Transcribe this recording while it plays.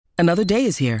Another day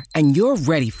is here, and you're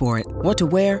ready for it. What to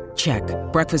wear? Check.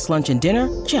 Breakfast, lunch, and dinner?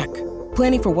 Check.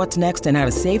 Planning for what's next and how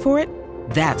to save for it?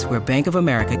 That's where Bank of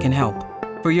America can help.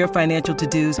 For your financial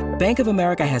to-dos, Bank of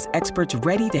America has experts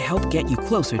ready to help get you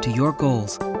closer to your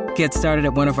goals. Get started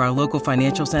at one of our local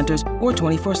financial centers or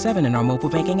 24/7 in our mobile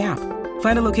banking app.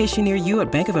 Find a location near you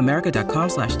at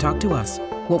bankofamerica.com/talktous.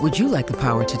 What would you like the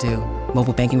power to do?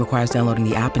 Mobile banking requires downloading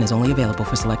the app and is only available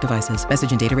for select devices.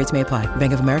 Message and data rates may apply.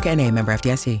 Bank of America N.A., member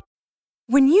FDIC.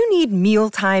 When you need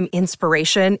mealtime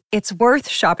inspiration, it's worth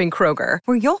shopping Kroger,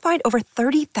 where you'll find over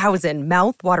 30,000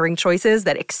 mouth-watering choices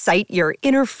that excite your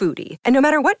inner foodie. And no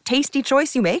matter what tasty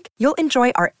choice you make, you'll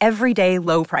enjoy our everyday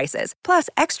low prices, plus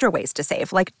extra ways to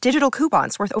save, like digital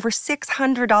coupons worth over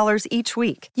 $600 each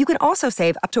week. You can also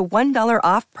save up to $1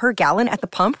 off per gallon at the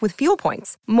pump with fuel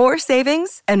points. More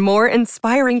savings and more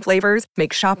inspiring flavors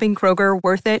make shopping Kroger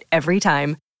worth it every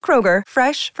time. Kroger,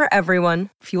 fresh for everyone.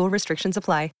 Fuel restrictions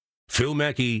apply. Phil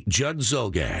Mackey, Judd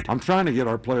Zulgad. I'm trying to get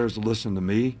our players to listen to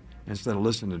me instead of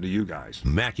listening to you guys.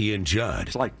 Mackey and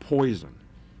Judd. It's like poison.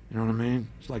 You know what I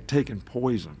mean? It's like taking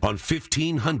poison. On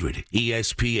 1500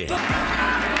 ESPN.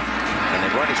 And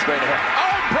they run it straight ahead.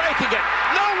 Oh, breaking it.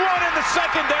 No one in the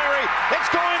secondary. It's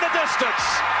going the distance.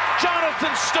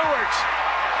 Jonathan Stewart,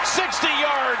 60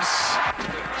 yards.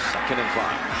 Second and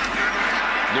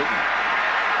 5. Newton.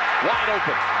 Wide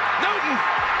open. Newton.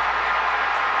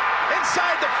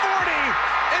 Inside the 40,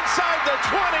 inside the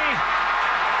 20,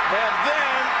 and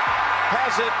then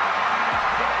has it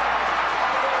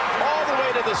all the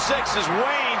way to the 6 as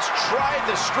Waynes tried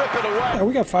to strip it away. Yeah,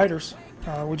 we got fighters.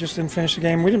 We just didn't finish the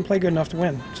game. We didn't play good enough to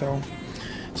win, so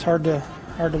it's hard to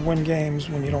win games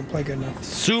when you don't play good enough.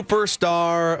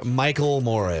 Superstar Michael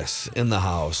Morris in the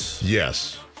house.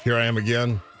 Yes, here I am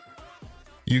again.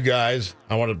 You guys,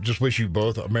 I want to just wish you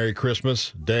both a Merry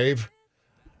Christmas. Dave,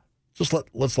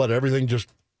 let's let everything just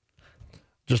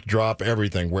drop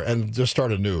everything and just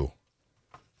start anew.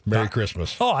 Merry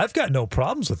Christmas. Oh, I've got no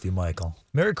problems with you, Michael.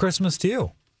 Merry Christmas to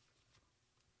you.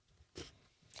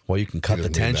 Well, you can cut the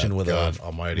tension with a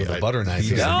butter knife.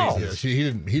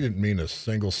 He didn't mean a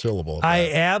single syllable.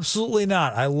 I absolutely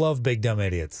not. I love big dumb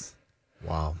idiots.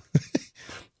 Wow.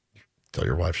 Tell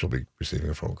your wife she'll be receiving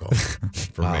a phone call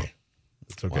from me.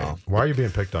 It's okay. Wow. Why are you being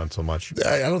picked on so much?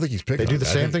 I don't think he's picked on. They do the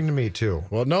same thing to me, too.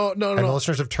 Well, no. And the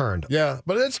listeners have turned. Yeah,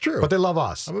 but it's true. But they love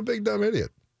us. I'm a big dumb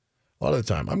idiot. A lot of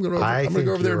the time. I'm going to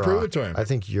go over there and prove it to him. I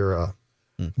think you're a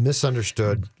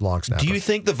misunderstood long snapper. Do you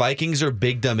think the Vikings are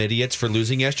big dumb idiots for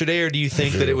losing yesterday, or do you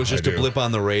think that it was just a blip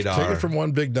on the radar? Take it from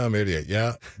one big dumb idiot.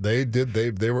 Yeah, they did.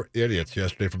 They were idiots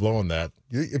yesterday for blowing that.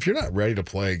 If you're not ready to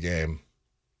play a game,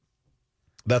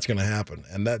 that's going to happen.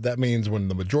 And that means when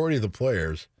the majority of the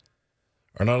players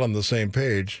are not on the same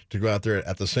page to go out there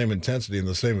at the same intensity and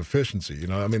the same efficiency. You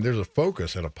know, I mean, there's a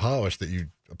focus and a polish that you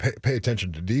pay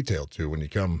attention to detail to when you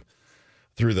come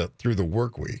through the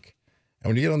work week.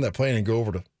 And when you get on that plane and go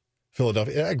over to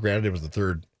Philadelphia, granted it was the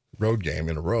third road game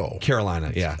in a row.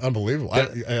 Carolina, yeah. Unbelievable.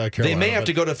 They may have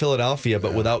to go to Philadelphia,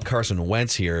 but without Carson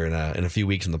Wentz here in a few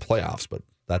weeks in the playoffs. But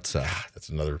that's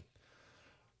another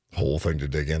whole thing to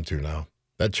dig into now.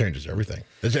 That changes everything.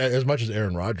 As much as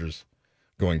Aaron Rodgers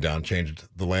going down changed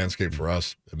the landscape for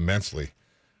us immensely,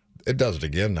 it does it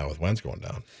again now with Wentz going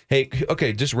down. Hey,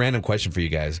 okay, just random question for you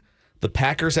guys. The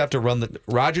Packers have to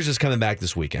Rodgers is coming back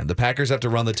this weekend. The Packers have to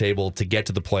run the table to get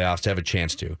to the playoffs to have a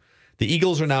chance to. The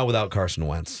Eagles are now without Carson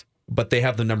Wentz, but they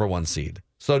have the number 1 seed.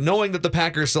 So knowing that the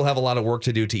Packers still have a lot of work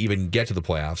to do to even get to the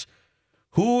playoffs,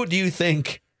 who do you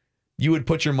think you would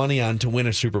put your money on to win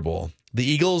a Super Bowl? The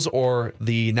Eagles or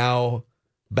the now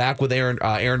back with Aaron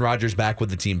Rodgers back with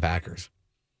the team Packers?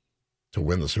 To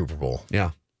win the Super Bowl.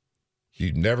 Yeah.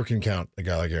 You never can count a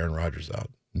guy like Aaron Rodgers out.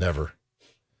 Never.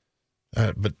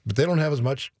 But they don't have as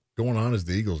much going on as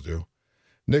the Eagles do.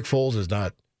 Nick Foles is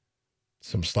not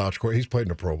some slouch quarterback. He's played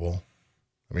in a Pro Bowl.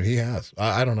 I mean, he has.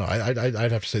 I don't know. I'd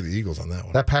have to say the Eagles on that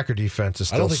one. That Packer defense is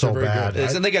still so bad.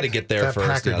 And they got to get there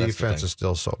first. That Packer defense is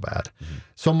still so bad. Mm-hmm.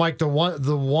 So, Mike, the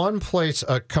one place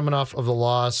coming off of the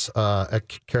loss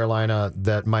at Carolina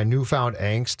that my newfound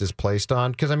angst is placed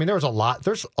on, because I mean, there's a lot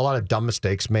of dumb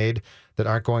mistakes made that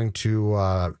aren't going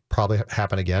to probably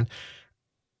happen again.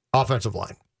 Offensive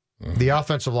line. Mm-hmm. The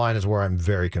offensive line is where I'm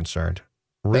very concerned.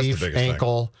 Reef,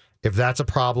 ankle. If that's a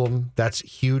problem, that's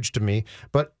huge to me.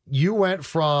 But you went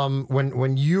from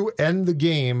when you end the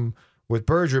game with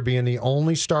Berger being the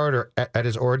only starter at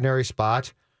his ordinary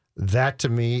spot, that to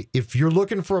me, if you're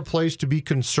looking for a place to be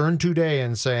concerned today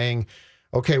and saying,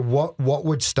 okay, what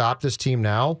would stop this team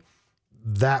now?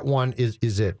 That one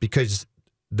is it. Because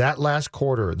that last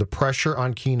quarter, the pressure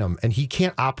on Keenum, and he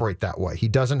can't operate that way. He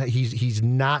doesn't. He's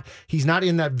not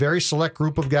in that very select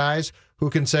group of guys who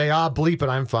can say, bleep it,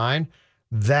 I'm fine.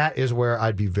 That is where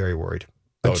I'd be very worried.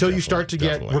 Until you start to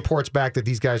get reports back that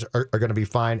these guys are going to be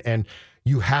fine, and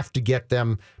you have to get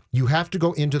them. You have to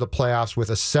go into the playoffs with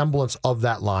a semblance of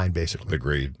that line, basically.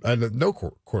 Agreed. And no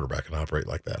quarterback can operate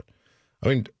like that. I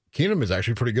mean, Keenum is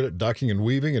actually pretty good at ducking and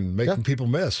weaving and making people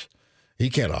miss. He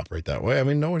can't operate that way. I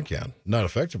mean, no one can. Not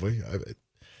effectively.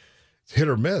 It's hit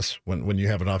or miss when you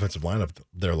have an offensive lineup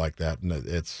there like that, and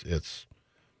it's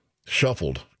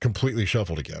shuffled, completely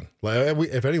shuffled again. Like,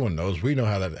 if anyone knows, we know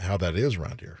how that is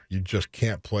around here. You just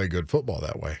can't play good football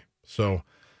that way. So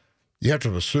you have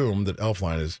to assume that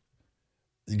Elflein is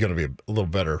going to be a little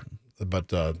better, but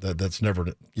that's never,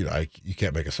 you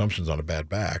can't make assumptions on a bad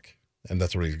back, and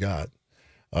that's what he's got.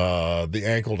 The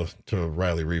ankle to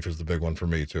Riley Reif is the big one for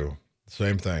me too.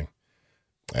 Same thing.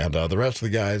 And the rest of the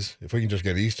guys, if we can just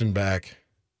get Easton back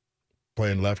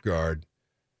playing left guard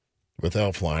with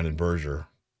Elflein and Berger,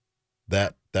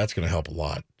 that's going to help a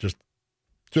lot. Just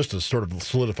to sort of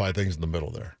solidify things in the middle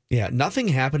there. Yeah, nothing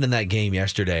happened in that game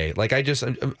yesterday. Like I'm just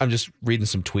reading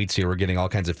some tweets here. We're getting all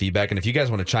kinds of feedback. And if you guys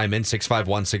want to chime in,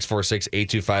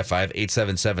 651-646-8255,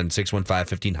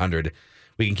 877-615-1500.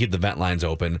 We can keep the vent lines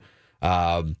open.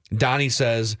 Donnie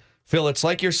says, Phil, it's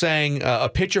like you're saying a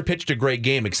pitcher pitched a great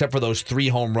game except for those 3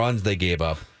 home runs they gave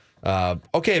up.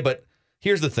 Okay, but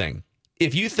here's the thing.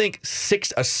 If you think a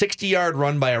 60-yard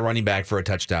run by a running back for a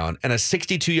touchdown and a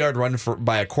 62-yard run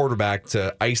by a quarterback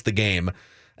to ice the game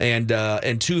and 2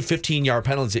 15-yard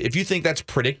penalties, if you think that's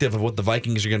predictive of what the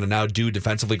Vikings are going to now do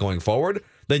defensively going forward,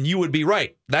 then you would be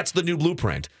right. That's the new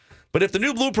blueprint. But if the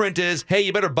new blueprint is, hey,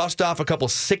 you better bust off a couple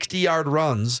 60-yard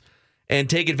runs and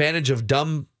take advantage of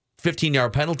dumb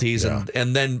 15-yard penalties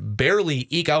and then barely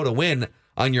eke out a win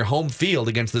on your home field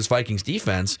against this Vikings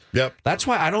defense. Yep. That's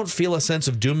why I don't feel a sense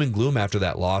of doom and gloom after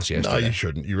that loss yesterday. No, you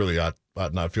shouldn't. You really ought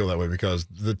not feel that way because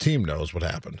the team knows what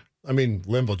happened. I mean,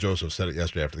 Linval Joseph said it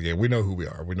yesterday after the game. We know who we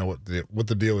are. We know what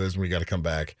the deal is, and we got to come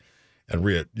back and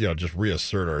just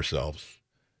reassert ourselves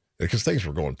because things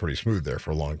were going pretty smooth there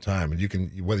for a long time. And you can,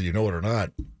 whether you know it or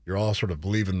not, you're all sort of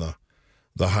believing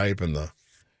the hype and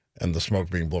the smoke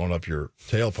being blown up your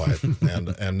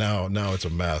tailpipe, and now it's a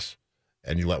mess.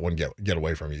 And you let one get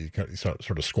away from you. You sort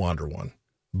of squander one.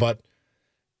 But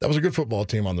that was a good football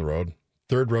team on the road.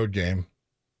 3rd road game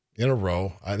in a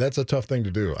row. That's a tough thing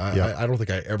to do. I don't think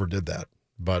I ever did that.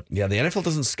 But yeah, the NFL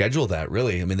doesn't schedule that,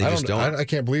 really. I mean, they just don't. I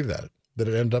can't believe that it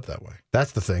ended up that way.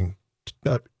 That's the thing.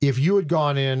 If you had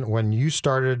gone in when you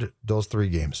started those 3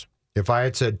 games, if I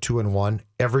had said 2-1,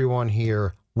 everyone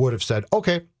here would have said,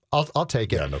 okay, I'll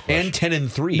take it. Yeah, no question. And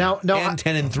 10-3. Now,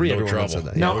 10-3. Everyone else said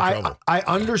that. Now, I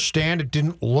understand it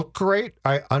didn't look great.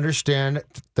 I understand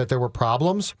that there were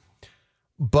problems,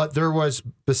 but there was,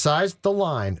 besides the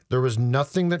line, there was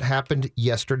nothing that happened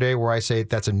yesterday where I say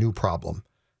that's a new problem.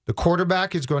 The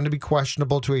quarterback is going to be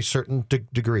questionable to a certain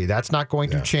degree. That's not going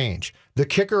to change. The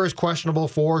kicker is questionable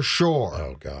for sure.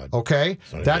 Oh, God. Okay?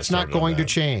 That's not going to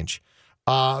change.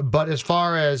 But as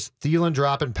far as Thielen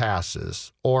dropping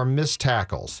passes or missed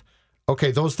tackles,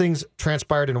 okay, those things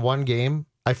transpired in one game.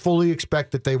 I fully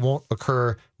expect that they won't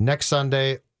occur next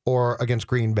Sunday or against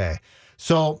Green Bay.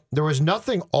 So there was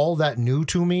nothing all that new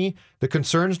to me. The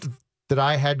concerns that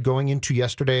I had going into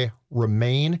yesterday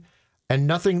remain, and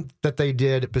nothing that they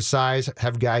did besides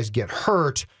have guys get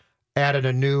hurt added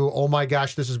a new, oh my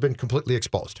gosh, this has been completely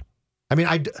exposed. I mean,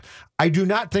 I do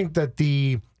not think that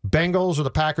the Bengals or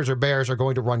the Packers or Bears are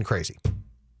going to run crazy.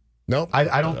 No,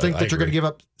 I don't think that you're going to give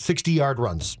up 60-yard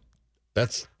runs.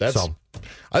 That's. So.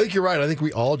 I think you're right. I think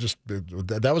we all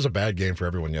that was a bad game for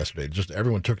everyone yesterday. Just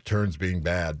everyone took turns being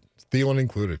bad, Thielen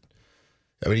included.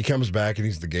 I mean, he comes back and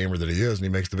he's the gamer that he is, and he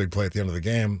makes the big play at the end of the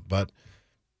game. But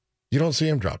you don't see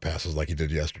him drop passes like he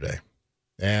did yesterday,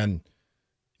 and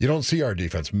you don't see our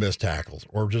defense miss tackles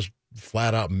or just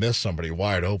flat out miss somebody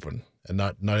wide open and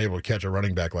not able to catch a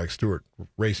running back like Stewart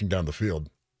racing down the field.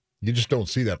 You just don't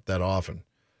see that often.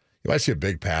 You might see a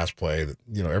big pass play that,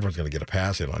 everyone's going to get a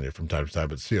pass in on you from time to time,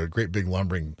 but see a great big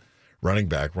lumbering running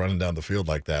back running down the field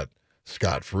like that,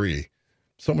 scot-free.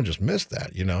 Someone just missed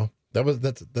that,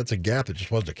 That's a gap that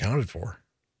just wasn't accounted for.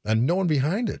 And no one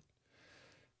behind it.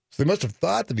 So they must have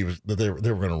thought that they were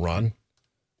going to run,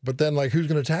 but then who's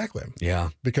going to tackle him? Yeah.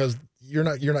 Because you're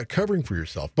not covering for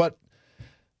yourself. But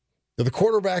the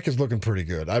quarterback is looking pretty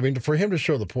good. I mean, for him to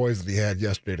show the poise that he had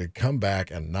yesterday to come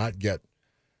back and not get,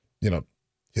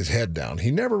 his head down.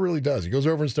 He never really does. He goes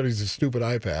over and studies his stupid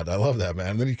iPad. I love that,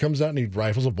 man. And then he comes out and he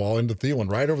rifles a ball into Thielen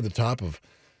right over the top of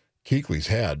Kuechly's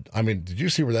head. I mean, did you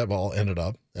see where that ball ended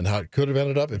up and how it could have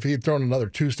ended up? If he had thrown another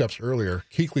 2 steps earlier,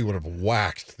 Kuechly would have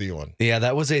waxed Thielen. Yeah,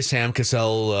 that was a Sam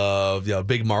Cassell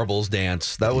big marbles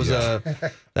dance. That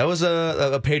was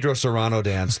a Pedro Serrano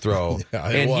dance throw. Yeah,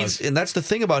 it was. And that's the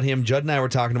thing about him. Judd and I were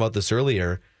talking about this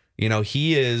earlier. You know,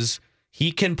 he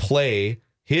can play.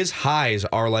 His highs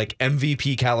are like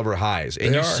MVP caliber highs,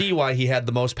 and you see why he had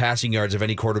the most passing yards of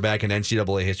any quarterback in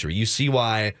NCAA history. You see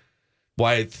why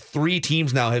 3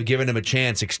 teams now have given him a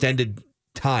chance, extended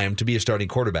time to be a starting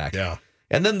quarterback. Yeah.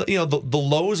 And then the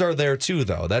lows are there too,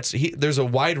 though. There's a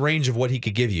wide range of what he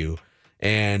could give you,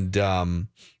 and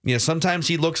sometimes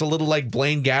he looks a little like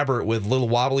Blaine Gabbert with little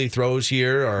wobbly throws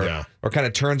here, or kind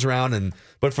of turns around.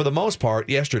 But for the most part,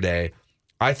 yesterday,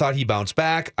 I thought he bounced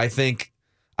back. I think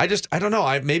I don't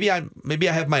know. Maybe I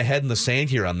have my head in the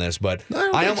sand here on this, but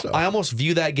I almost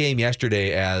view that game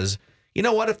yesterday as, you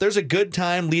know what, if there's a good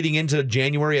time leading into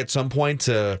January at some point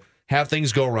to have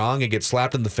things go wrong and get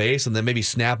slapped in the face and then maybe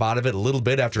snap out of it a little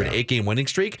bit after an 8-game winning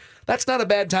streak, that's not a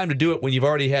bad time to do it when you've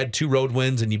already had 2 road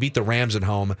wins and you beat the Rams at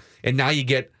home, and now you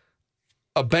get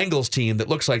a Bengals team that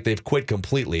looks like they've quit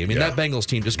completely. I mean, that Bengals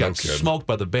team just got smoked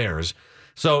by the Bears.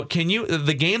 So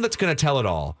the game that's going to tell it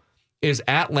all is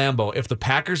at Lambeau. If the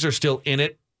Packers are still in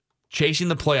it, chasing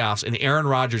the playoffs, and Aaron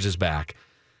Rodgers is back,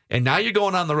 and now you're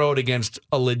going on the road against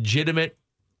a legitimate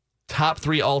top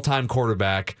 3 all-time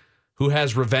quarterback who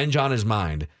has revenge on his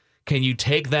mind, can you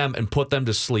take them and put them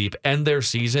to sleep, end their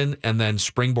season, and then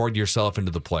springboard yourself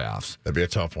into the playoffs? That'd be a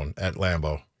tough one at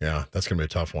Lambeau. Yeah, that's going to be a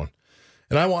tough one.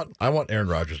 And I want Aaron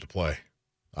Rodgers to play.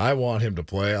 I want him to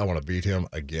play. I want to beat him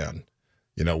again.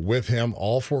 With him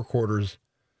all 4 quarters,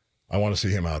 I want to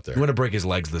see him out there. You want to break his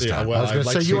legs this time. Well, I was going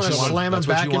to say, you want to slam him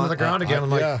back into the ground again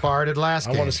like Barr did last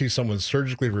game. I want to see someone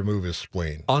surgically remove his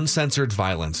spleen. Uncensored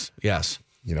violence, yes.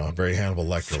 Very Hannibal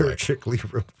Lecter. Surgically,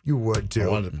 you would too. I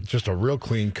want just a real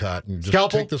clean cut and just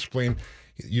Scalpel? take the spleen.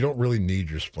 You don't really need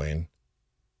your spleen,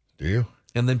 do you?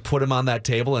 And then put him on that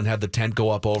table and have the tent go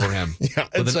up over him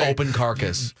with an open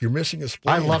carcass. You're missing a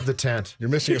spleen. I love the tent. You're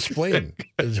missing a spleen.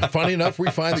 Funny enough, we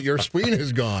find that your spleen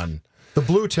is gone. The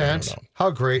blue tent.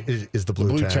 How great is the blue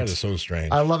tent? The blue tent is so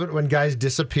strange. I love it when guys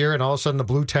disappear and all of a sudden the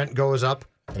blue tent goes up.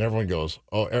 And everyone goes,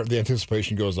 the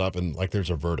anticipation goes up and like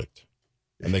there's a verdict.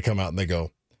 And they come out and they go,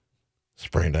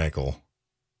 sprained ankle.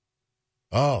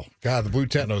 Oh, God, the blue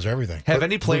tent knows everything. Have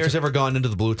any players ever gone into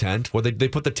the blue tent where they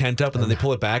put the tent up and then they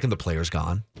pull it back and the player's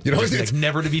gone? It's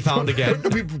never to be found again. It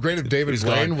would be great if David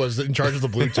Blaine was in charge of the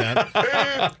blue tent.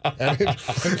 I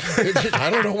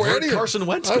don't know where Carson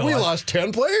Wentz going. We lost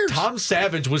 10 players. Tom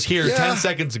Savage was here 10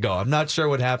 seconds ago. I'm not sure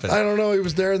what happened. I don't know. He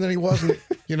was there and then he wasn't.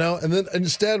 And then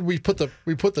instead we put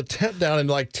the tent down and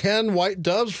like 10 white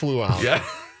doves flew out. Yeah.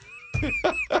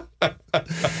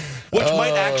 Which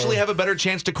might actually have a better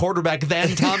chance to quarterback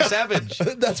than Tom Savage.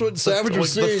 That's what Savage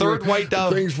was seeing. The third white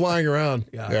dove. Things flying around.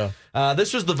 Yeah.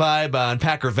 This was the vibe on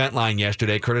Packer Vent Line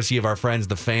yesterday, courtesy of our friends,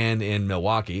 The Fan in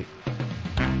Milwaukee.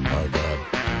 Oh, God.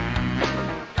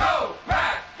 Go,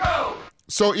 Pack, go!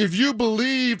 So if you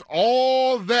believe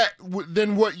all that,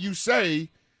 then what you say,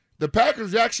 the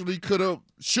Packers actually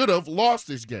should have lost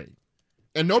this game.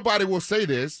 And nobody will say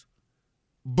this,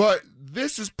 but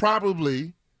this is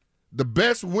probably the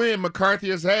best win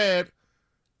McCarthy has had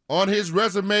on his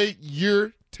resume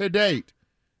year to date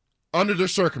under the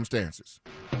circumstances.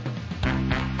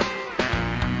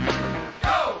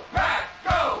 Go, Pack,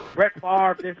 go! Brett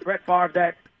Favre this, Brett Favre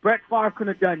that. Brett Favre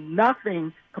couldn't have done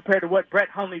nothing compared to what Brett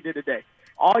Hundley did today.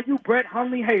 All you Brett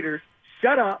Hundley haters,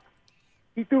 shut up.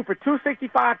 He threw for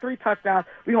 265, 3 touchdowns.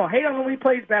 We're going to hate on him when he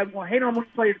plays bad. We're going to hate on him when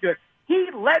he plays good. He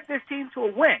led this team to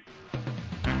a win.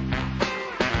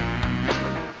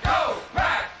 Go,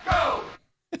 Pack, go!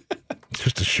 It's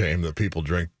just a shame that people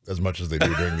drink as much as they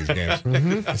do during these games.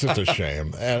 It's just a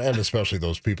shame. And especially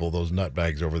those people, those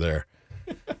nutbags over there.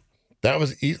 That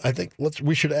was easy. I think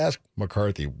we should ask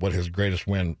McCarthy what his greatest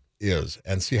win is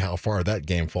and see how far that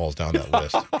game falls down that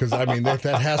list. Because, I mean, that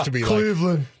has to be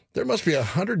Cleveland. There must be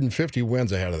 150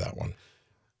 wins ahead of that one.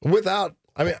 Without,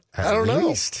 I mean, I don't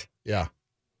know. Yeah.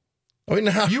 I mean,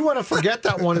 you want to forget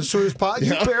that one as soon as possible.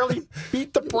 You barely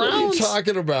beat the Browns. What are you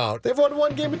talking about? They've won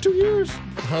 1 game in 2 years.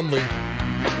 Hundley.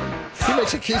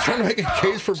 He's trying to make a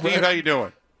case for Steve, how you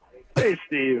doing? Hey,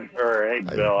 Steve. Or hey,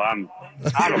 Bill.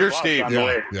 You're Steve.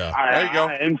 Yeah. There you go.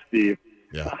 I am Steve.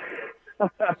 Yeah.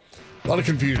 A lot of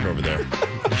confusion over there.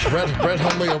 Brett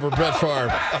Hundley over Brett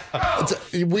Favre.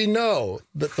 We know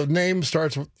that the name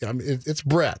starts with, it's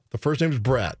Brett. The first name is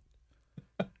Brett.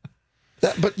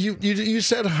 But you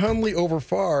said Hundley over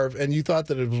Favre, and you thought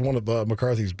that it was one of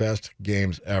McCarthy's best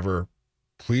games ever.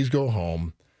 Please go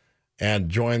home and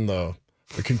join the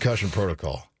concussion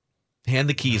protocol. hand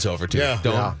the keys over to.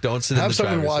 Don't sit in the Have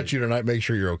someone driver's watch seat. you tonight. Make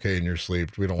sure you're okay in your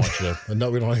sleep. We don't want you to.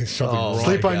 No, we don't want something wrong.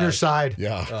 Sleep on your side.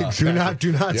 Yeah.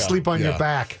 Do not sleep on your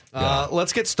back.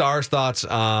 Let's get Star's thoughts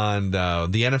on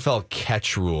the NFL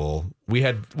catch rule. We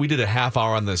did a half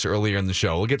hour on this earlier in the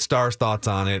show. We'll get Star's thoughts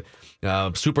on it.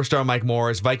 Superstar Mike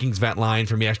Morris, Vikings Vent Line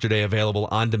from yesterday, available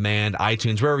on demand,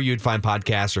 iTunes, wherever you'd find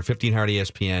podcasts, or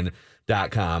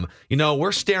 1500ESPN.com.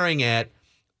 We're staring at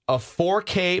a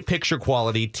 4K picture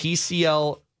quality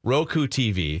TCL Roku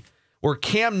TV where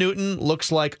Cam Newton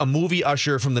looks like a movie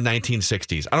usher from the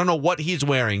 1960s. I don't know what he's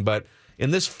wearing, but in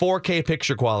this 4K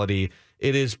picture quality,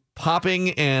 it is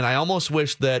popping, and I almost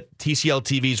wish that TCL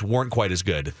TVs weren't quite as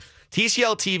good.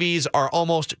 TCL TVs are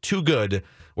almost too good,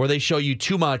 where they show you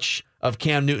too much of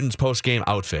Cam Newton's post-game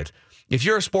outfit. If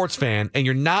you're a sports fan and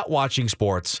you're not watching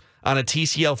sports on a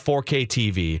TCL 4K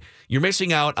TV, you're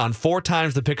missing out on 4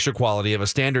 times the picture quality of a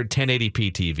standard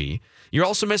 1080p TV. You're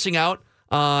also missing out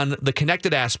on the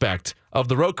connected aspect of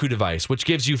the Roku device, which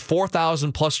gives you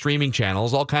 4,000 plus streaming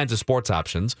channels, all kinds of sports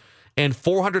options, and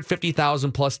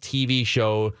 450,000 plus TV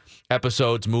show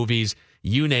episodes, movies,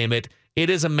 you name it. It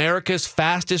is America's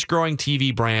fastest growing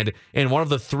TV brand and one of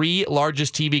the 3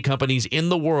 largest TV companies in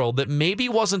the world that maybe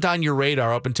wasn't on your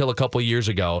radar up until a couple years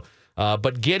ago.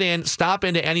 But stop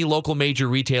into any local major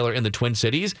retailer in the Twin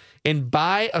Cities and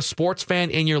buy a sports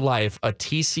fan in your life a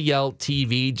TCL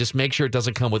TV. Just make sure it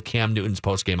doesn't come with Cam Newton's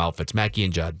postgame outfits. Mackey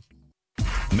and Judd.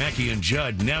 Mackey and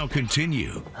Judd now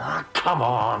continue. Come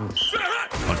on. On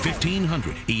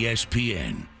 1500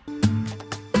 ESPN.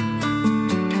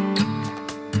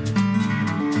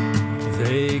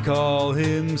 They call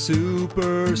him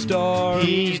Superstar.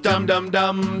 He's dumb. Thanks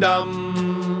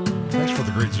for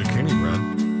the great zucchini bread.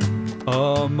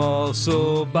 A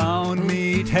muscle-bound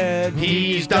meathead.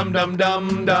 He's dumb. What do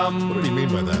you mean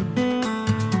by that?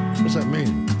 What does that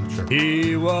mean? Sure.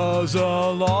 He was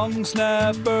a long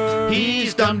snapper.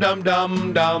 He's dumb. Fourth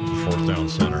down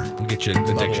center. We'll get you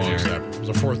the dictionary. It was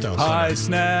a fourth down center. High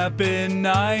snap in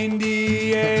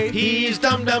 98. He's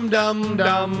dumb. A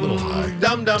little high.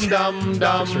 Dumb.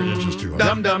 3 inches too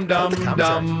high. Dumb.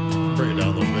 Bring it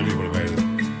down a little bit. He would have made it.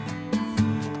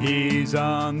 He's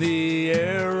on the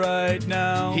air right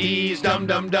now. He's dumb.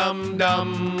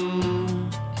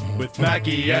 With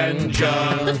Mackey and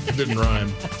Judd. Didn't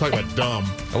rhyme. Talking about dumb.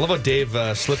 I love how Dave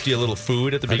slipped you a little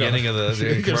food at the beginning of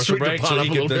the commercial break so he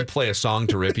could then play a song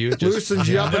to rip you. Loosens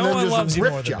you up and No then one just loves you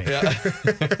more ripped than you.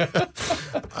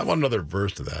 me. I want another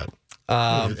verse to that.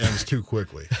 It ends too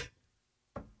quickly.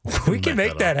 We can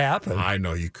make that happen. I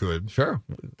know you could. Sure.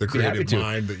 The Be happy creative to.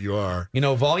 mind that you are.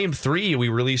 Volume 3, we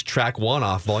released track 1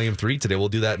 off Volume 3 today. We'll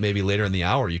do that maybe later in the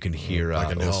hour. You can hear a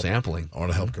little sampling. I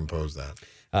want to help compose that.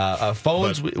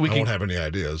 Phones, but we I can, won't have any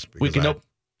ideas. We can. I'm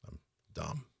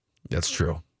dumb. That's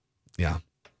true. Yeah.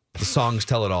 The songs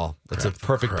tell it all. That's a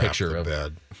perfect picture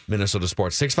of Minnesota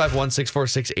sports.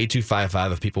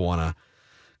 651-646-8255 if people want to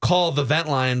call the vent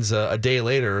lines a day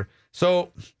later.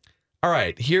 So, all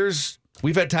right,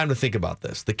 we've had time to think about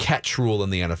this. The catch rule in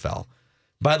the NFL.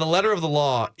 By the letter of the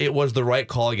law, it was the right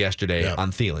call yesterday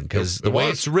on Thielen because the way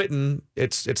it's written,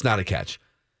 it's not a catch.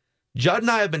 Judd and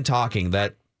I have been talking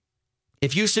that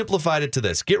if you simplified it to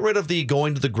this, get rid of the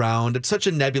going to the ground. It's such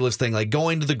a nebulous thing, like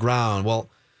going to the ground.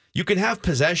 Well, you can have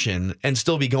possession and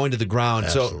still be going to the ground.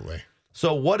 Absolutely.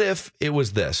 So what if it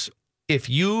was this? If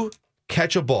you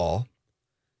catch a ball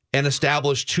and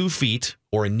establish 2 feet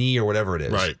or a knee or whatever it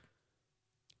is, right?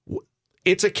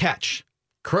 It's a catch.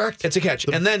 Correct. It's a catch.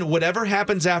 And then whatever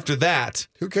happens after that,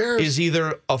 who cares? Is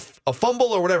either a fumble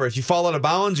or whatever. If you fall out of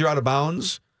bounds, you're out of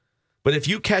bounds. But if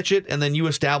you catch it and then you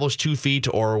establish 2 feet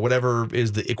or whatever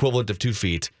is the equivalent of 2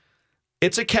 feet,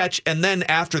 it's a catch. And then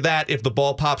after that, if the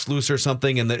ball pops loose or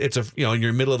something and it's in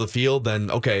your middle of the field,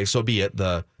 then okay, so be it.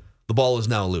 The ball is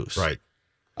now loose. Right.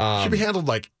 Should be handled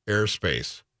like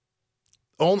airspace.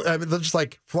 Just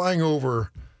like flying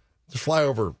over. Just fly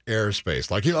over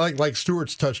airspace, like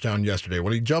Stewart's touchdown yesterday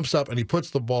when he jumps up and he puts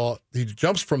the ball. He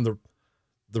jumps from the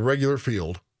regular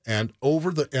field and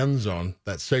over the end zone,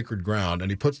 that sacred ground,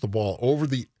 and he puts the ball over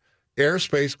the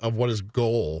airspace of what is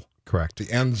goal. Correct.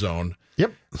 The end zone.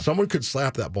 Yep. Someone could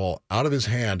slap that ball out of his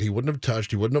hand. He wouldn't have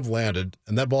touched. He wouldn't have landed,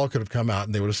 and that ball could have come out,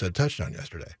 and they would have said touchdown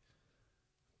yesterday.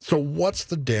 So what's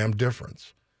the damn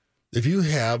difference? If you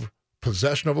have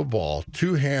possession of a ball,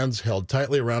 2 hands held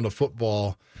tightly around a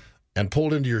football and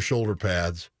pulled into your shoulder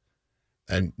pads,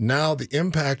 and now the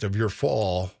impact of your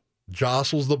fall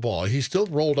jostles the ball. He still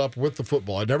rolled up with the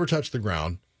football. It never touched the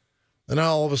ground. And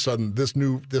now all of a sudden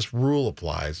this rule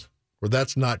applies where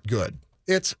that's not good.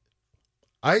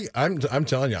 I'm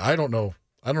telling you, I don't know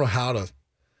how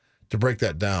to break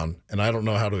that down, and I don't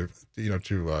know how to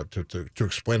to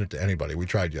explain it to anybody. We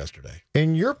tried yesterday.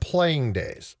 In your playing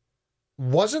days,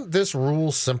 wasn't this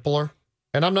rule simpler?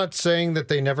 And I'm not saying that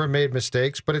they never made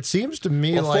mistakes, but it seems to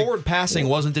me like forward passing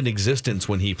wasn't in existence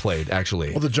when he played,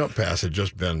 actually. Well, the jump pass had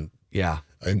just been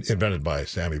invented by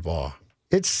Sammy Baugh.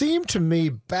 It seemed to me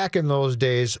back in those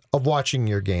days of watching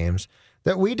your games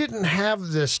that we didn't have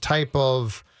this type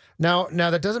of now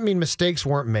that doesn't mean mistakes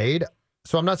weren't made.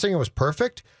 So I'm not saying it was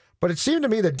perfect, but it seemed to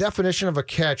me the definition of a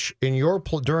catch in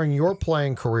during your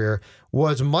playing career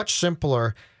was much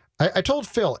simpler. I told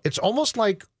Phil, it's almost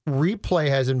like replay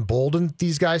has emboldened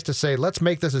these guys to say, let's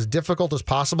make this as difficult as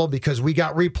possible because we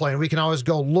got replay and we can always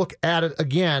go look at it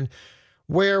again.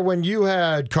 Where when you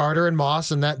had Carter and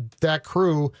Moss and that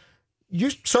crew,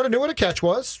 you sort of knew what a catch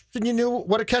was and you knew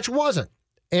what a catch wasn't.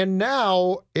 And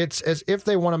now it's as if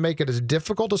they want to make it as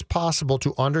difficult as possible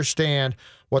to understand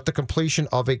what the completion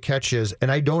of a catch is.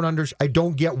 And I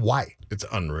don't get why. It's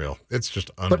unreal. It's just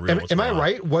unreal. But am I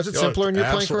right? Was it simpler in your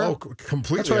playing career? Oh,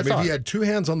 completely. I mean, he had two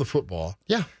hands on the football.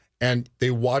 Yeah. And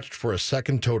they watched for a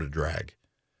second toe to drag.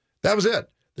 That was it.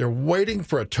 They're waiting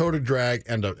for a toe to drag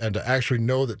and to actually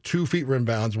know that 2 feet were in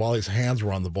bounds while his hands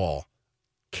were on the ball.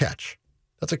 Catch.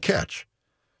 That's a catch.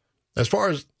 As far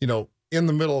as, in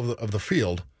the middle of the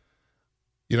field,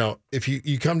 if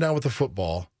you come down with the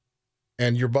football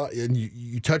and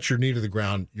you touch your knee to the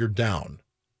ground, you're down.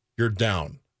 You're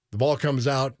down. The ball comes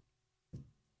out.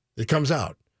 It comes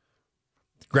out.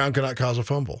 The ground cannot cause a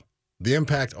fumble. The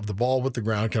impact of the ball with the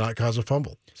ground cannot cause a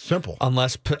fumble. Simple.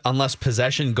 Unless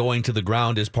possession going to the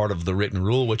ground is part of the written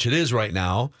rule, which it is right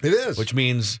now. It is. Which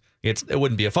means it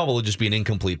wouldn't be a fumble. It would just be an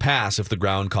incomplete pass if the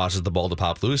ground causes the ball to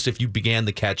pop loose. If you began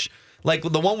the catch, like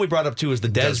the one we brought up too is the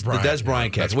Dez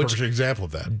Bryant catch. That's a perfect example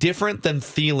of that. Different than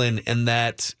Thielen in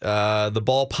that the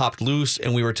ball popped loose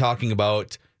and we were talking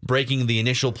about breaking the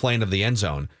initial plane of the end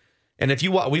zone. And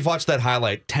we've watched that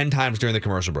highlight 10 times during the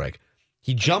commercial break.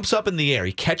 He jumps up in the air.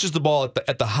 He catches the ball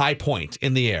at the high point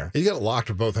in the air. He got it locked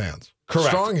with both hands. Correct.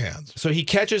 Strong hands. So he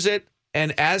catches it,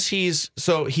 and as he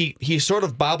sort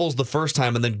of bobbles the first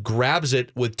time and then grabs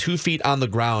it with 2 feet on the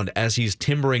ground as he's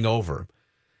timbering over.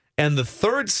 And the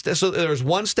third step, so there's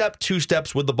 1 step, 2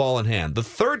 steps with the ball in hand. The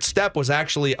third step was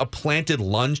actually a planted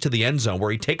lunge to the end zone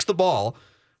where he takes the ball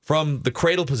from the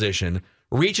cradle position,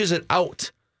 reaches it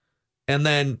out, and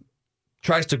then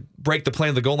tries to break the plane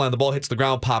of the goal line. The ball hits the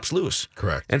ground, pops loose.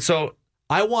 Correct. And so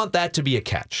I want that to be a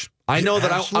catch. I know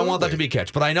that I want that to be a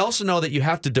catch, but I also know that you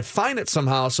have to define it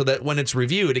somehow so that when it's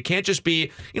reviewed, it can't just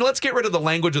be, let's get rid of the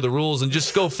language of the rules and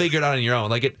just go figure it out on your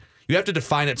own. You have to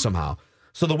define it somehow.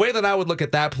 So the way that I would look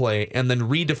at that play and then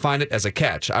redefine it as a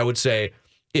catch, I would say,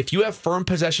 if you have firm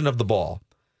possession of the ball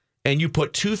and you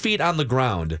put 2 feet on the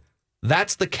ground,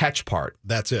 that's the catch part.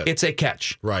 That's it. It's a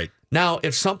catch. Right. Now,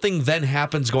 if something then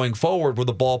happens going forward where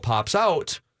the ball pops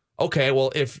out, okay,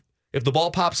 well, if the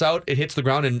ball pops out, it hits the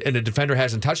ground and a defender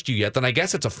hasn't touched you yet, then I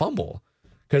guess it's a fumble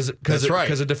because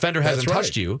a defender hasn't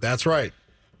touched you. That's right.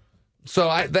 So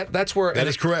that's where that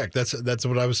is correct. That's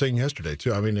what I was saying yesterday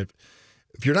too. I mean,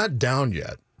 if you're not down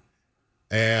yet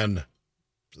and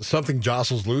something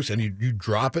jostles loose and you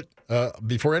drop it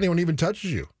before anyone even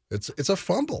touches you, it's a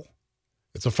fumble.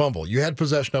 It's a fumble. You had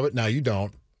possession of it. Now you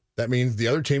don't. That means the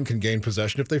other team can gain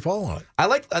possession if they fall on it.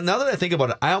 Now that I think about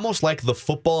it, I almost like the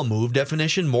football move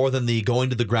definition more than the going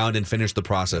to the ground and finish the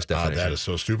process definition. That is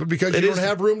so stupid because you don't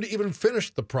have room to even finish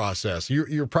the process. You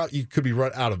could be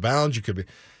run out of bounds.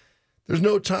 There's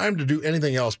no time to do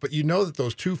anything else, but you know that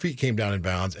those 2 feet came down in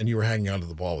bounds and you were hanging onto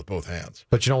the ball with both hands.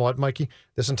 But you know what, Mikey?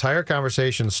 This entire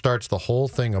conversation starts the whole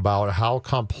thing about how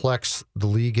complex the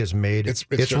league has made its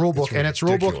rule book. And its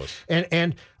rule book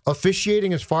and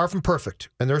officiating is far from perfect,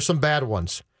 and there's some bad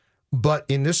ones. But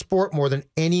in this sport, more than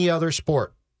any other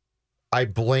sport, I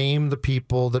blame the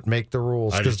people that make the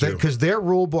rules because their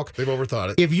rule book. They've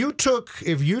overthought it. If you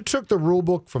took the rule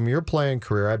book from your playing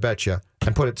career, I bet you,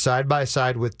 and put it side by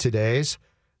side with today's,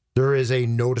 there is a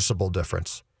noticeable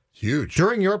difference. Huge.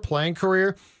 During your playing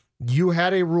career, you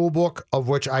had a rule book of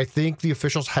which I think the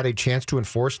officials had a chance to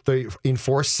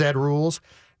enforce said rules.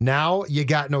 Now you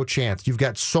got no chance. You've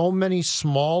got so many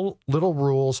small little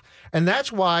rules, and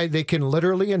that's why they can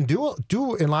literally and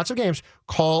do in lots of games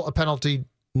call a penalty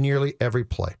nearly every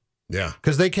play. Yeah,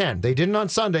 because they can. They didn't on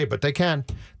Sunday, but they can.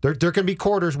 There can be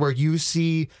quarters where you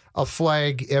see a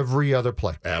flag every other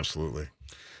play. Absolutely.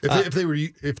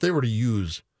 If they were to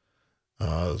use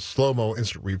slow-mo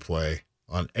instant replay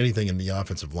on anything in the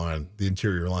offensive line, the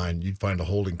interior line, you'd find a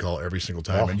holding call every single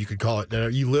time, and you could call it.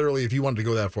 You literally, if you wanted to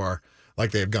go that far,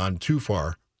 like they have gone too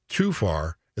far,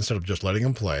 instead of just letting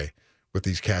them play with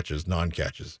these catches,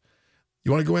 non-catches.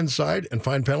 You want to go inside and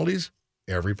find penalties?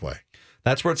 Every play.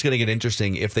 That's where it's going to get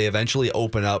interesting if they eventually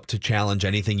open up to challenge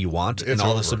anything you want and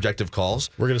all the subjective calls.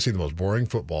 We're going to see the most boring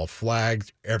football,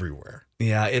 flags everywhere.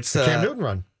 Yeah, it's Cam Newton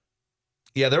run.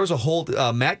 Yeah, there was a whole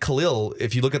Matt Khalil.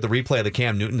 If you look at the replay of the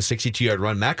Cam Newton 62-yard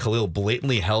run, Matt Khalil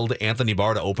blatantly held Anthony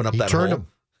Barr to open up that hole.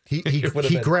 He turned him.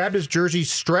 He grabbed his jersey,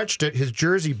 stretched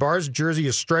it. Barr's jersey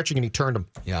is stretching, and he turned him.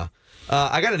 Yeah.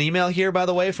 I got an email here, by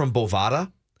the way, from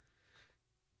Bovada.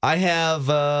 I have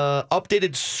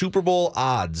updated Super Bowl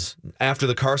odds after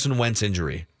the Carson Wentz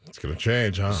injury. It's going to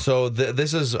change, huh? So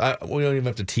this is, we don't even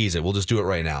have to tease it. We'll just do it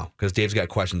right now because Dave's got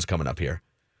questions coming up here.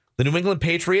 The New England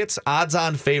Patriots,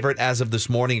 odds-on favorite as of this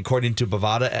morning, according to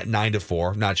Bovada, at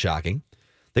 9-4. Not shocking.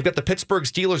 They've got the Pittsburgh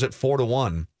Steelers at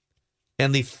 4-1.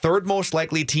 And the third most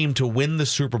likely team to win the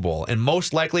Super Bowl and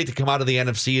most likely to come out of the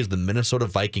NFC is the Minnesota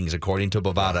Vikings, according to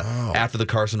Bovada, after the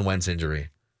Carson Wentz injury.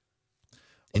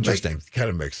 Interesting. Kind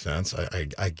of makes sense,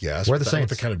 I guess. Where are the Saints?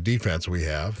 With the kind of defense we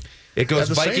have. It goes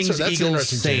Vikings, Eagles,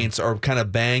 Saints are kind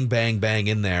of bang, bang, bang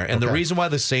in there. And the reason why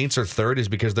the Saints are third is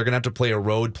because they're going to have to play a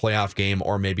road playoff game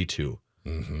or maybe two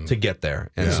to get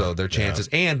there. And so their chances,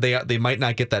 and they might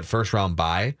not get that first round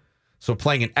bye. So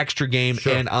playing an extra game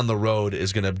and on the road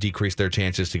is going to decrease their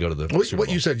chances to go to the Super Bowl.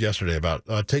 What you said yesterday about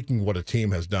taking what a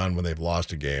team has done when they've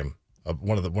lost a game,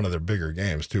 one of their bigger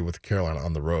games too, with Carolina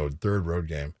on the road, third road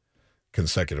game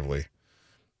consecutively,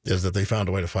 is that they found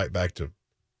a way to fight back to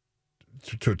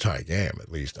a tie game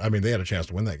at least. I mean, they had a chance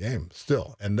to win that game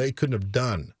still, and they couldn't have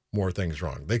done more things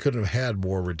wrong. They couldn't have had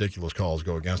more ridiculous calls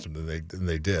go against them than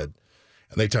they did.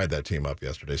 And they tied that team up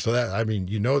yesterday. So that, I mean,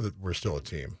 you know that we're still a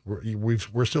team.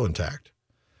 We're still intact.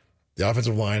 The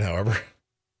offensive line, however,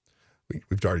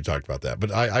 we've already talked about that.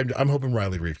 But I'm hoping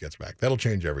Riley Reif gets back. That'll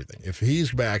change everything. If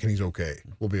he's back and he's okay,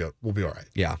 we'll be all right.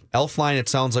 Yeah. Elfline, it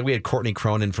sounds like we had Courtney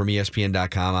Cronin from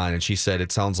ESPN.com on, and she said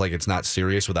it sounds like it's not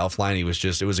serious with Elfline.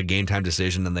 It was a game time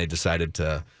decision, and they decided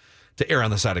to err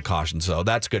on the side of caution. So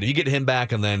that's good. If you get him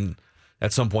back, and then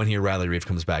at some point here, Riley Reif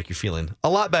comes back, you're feeling a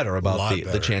lot better about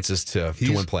the chances to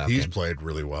win playoff games. He's played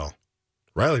really well.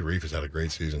 Riley Reif has had a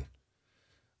great season.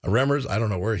 Remmers, I don't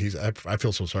know where he's. I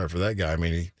feel so sorry for that guy. I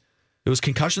mean, it was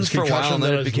concussions for a while, and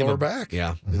then it became lower back.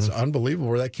 Yeah, it's unbelievable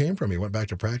where that came from. He went back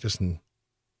to practice and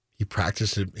he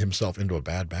practiced himself into a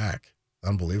bad back.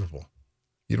 Unbelievable.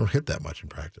 You don't hit that much in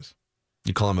practice.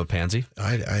 You call him a pansy?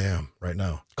 I am right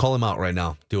now. Call him out right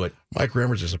now. Do it. Mike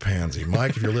Remmers is a pansy.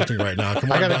 Mike, if you're listening right now,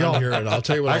 come on down here and I'll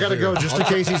tell you what. I got to go just in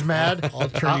case he's mad. I'll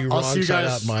turn you wrong see you side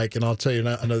guys. out, Mike, and I'll tell you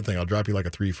another thing. I'll drop you like a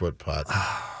 3-foot putt.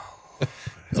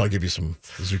 And I'll give you some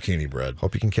zucchini bread.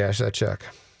 Hope you can cash that check.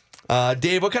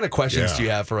 Dave, what kind of questions do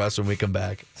you have for us when we come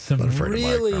back? Some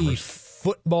really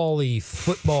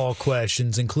football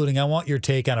questions, including I want your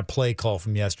take on a play call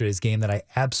from yesterday's game that I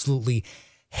absolutely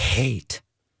hate.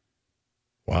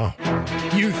 Wow.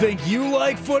 You think you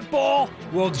like football?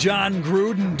 Well, John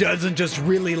Gruden doesn't just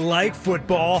really like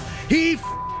football. He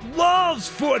loves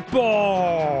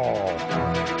football.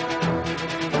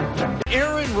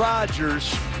 Aaron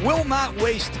Rodgers will not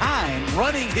waste time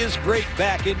running his great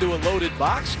back into a loaded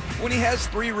box when he has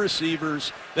 3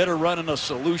 receivers that are running a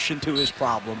solution to his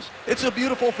problems. It's a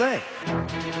beautiful thing.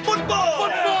 Football!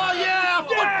 Football, yeah!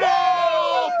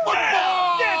 Football!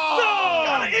 Football! Get some!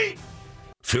 Gotta eat!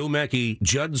 Phil Mackey,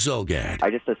 Judd Zulgad. I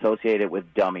just associate it with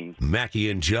dummies. Mackey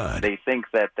and Judd. They think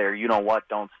that they're, you know what,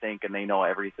 don't stink, and they know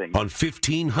everything. On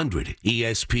 1500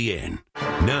 ESPN.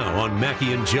 Now on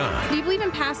Mackey and Judd. Do you believe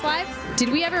in past lives? Did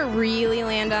we ever really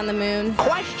land on the moon?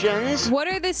 Questions. What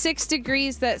are the 6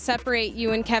 degrees that separate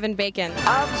you and Kevin Bacon?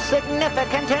 Of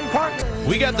significant importance.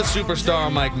 We got the superstar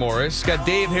Mike Morris. Got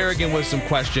Dave Harrigan with some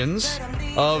questions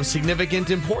of significant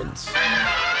importance.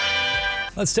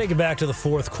 Let's take it back to the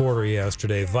fourth quarter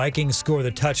yesterday. Vikings score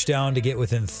the touchdown to get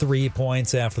within 3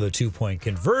 points after the 2-point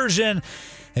conversion.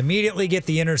 Immediately get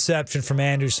the interception from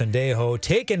Andrew Sendejo,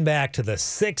 taken back to the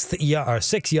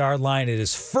 6-yard line. It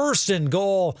is 1st and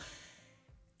goal,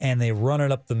 and they run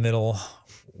it up the middle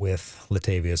with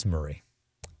Latavius Murray.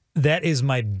 That is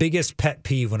my biggest pet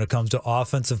peeve when it comes to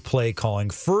offensive play calling.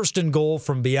 1st and goal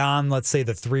from beyond, let's say,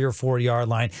 the 3 or 4 yard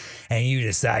line, and you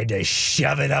decide to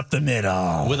shove it up the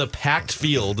middle. With a packed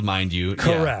field, mind you.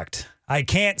 Correct. Yeah. I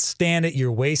can't stand it.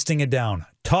 You're wasting it down.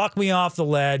 Talk me off the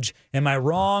ledge. Am I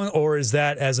wrong, or is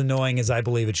that as annoying as I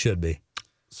believe it should be?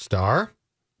 Star?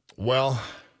 Well,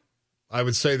 I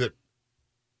would say that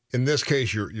in this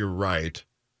case, you're right.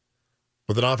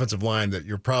 With an offensive line that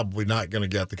you're probably not going to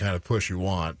get the kind of push you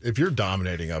want. If you're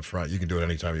dominating up front, you can do it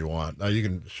anytime you want. Now, you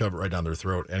can shove it right down their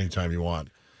throat anytime you want.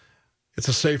 It's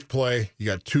a safe play. You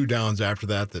got 2 downs after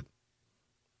that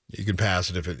you can pass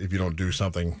it if you don't do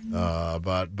something.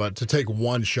 But to take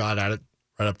one shot at it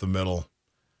right up the middle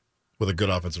with a good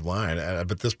offensive line.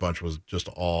 But this bunch was just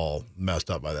all messed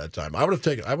up by that time. I would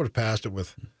have passed it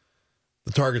with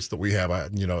the targets that we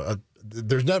have.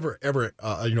 There's never ever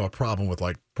a problem with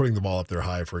like putting the ball up there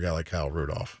high for a guy like Kyle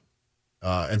Rudolph.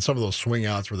 And some of those swing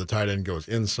outs where the tight end goes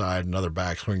inside, another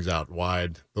back swings out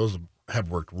wide, those have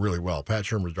worked really well. Pat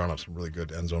Shurmur's drawn up some really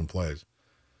good end zone plays.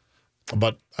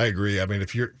 But I agree. I mean,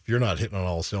 if you're not hitting on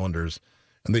all cylinders,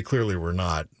 and they clearly were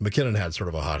not, McKinnon had sort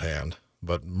of a hot hand,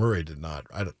 but Murray did not.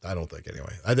 I don't think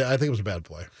anyway. I think it was a bad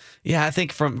play. Yeah, I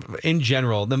think in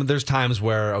general, there's times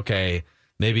where, okay,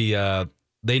 maybe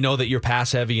they know that you're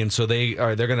pass heavy, and so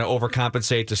they're going to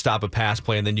overcompensate to stop a pass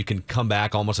play, and then you can come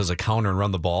back almost as a counter and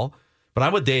run the ball. But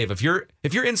I'm with Dave. If you're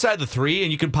inside the 3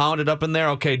 and you can pound it up in there,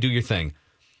 okay, do your thing.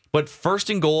 But first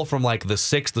and goal from like the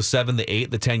 6, the 7, the 8,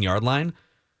 the 10-yard line,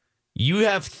 you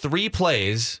have 3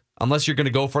 plays, unless you're going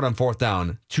to go for it on 4th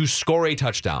down, to score a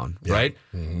touchdown, right?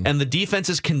 Mm-hmm. And the defense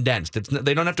is condensed.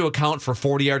 They don't have to account for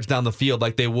 40 yards down the field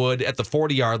like they would at the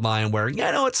 40-yard line where, I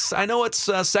know it's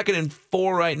 2nd and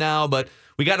 4 right now, but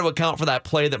we got to account for that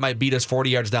play that might beat us 40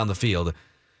 yards down the field.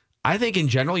 I think in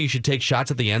general you should take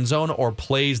shots at the end zone or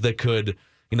plays that could,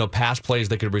 pass plays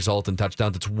that could result in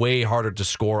touchdowns. It's way harder to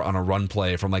score on a run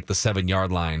play from like the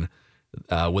 7-yard line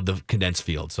with the condensed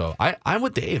field. So I'm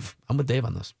with Dave. I'm with Dave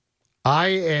on this. I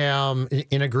am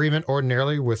in agreement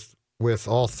ordinarily with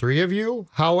all 3 of you.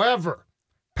 However,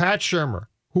 Pat Shurmur,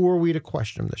 who are we to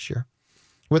question him this year?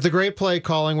 With the great play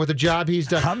calling, with the job he's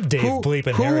done. I'm Dave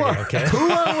bleeping Harry, okay?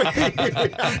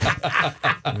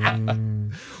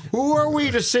 Who are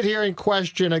we to sit here and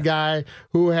question a guy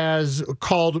who has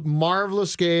called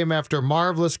marvelous game after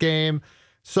marvelous game?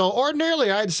 So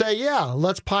ordinarily, I'd say, yeah,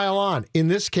 let's pile on. In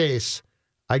this case,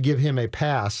 I give him a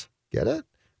pass. Get it?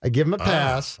 I give him a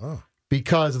pass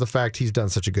because of the fact he's done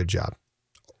such a good job.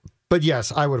 But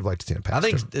yes, I would have liked to see him pass. I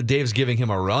think Dave's giving him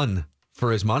a run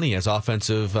for his money as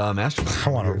offensive mastermind. I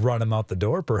want to run him out the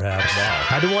door, perhaps. Wow.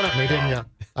 I didn't want to. Didn't you?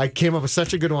 I came up with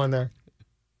such a good one there.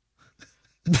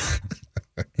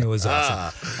 It was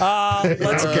awesome.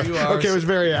 Okay, it was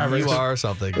very average. You are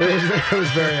something. It was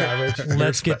very average.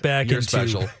 Let's get back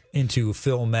into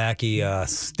Phil Mackey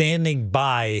standing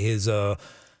by his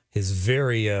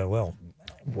very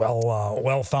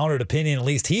well-founded opinion. At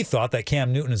least he thought that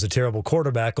Cam Newton is a terrible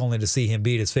quarterback, only to see him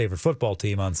beat his favorite football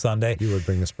team on Sunday. You would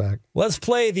bring this back. Let's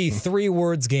play the 3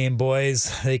 words game,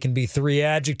 boys. They can be 3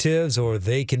 adjectives, or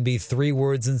they can be 3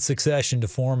 words in succession to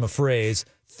form a phrase.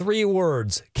 3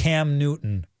 words. Cam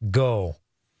Newton. Go.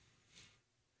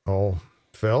 Oh,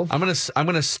 Phil? I'm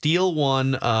gonna steal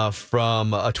one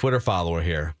from a Twitter follower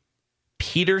here.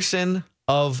 Peterson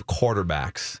of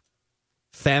quarterbacks.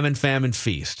 Famine,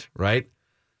 feast, right?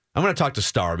 I'm going to talk to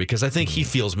Starr because I think he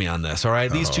feels me on this, all right?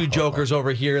 These 2 jokers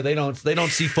over here, they don't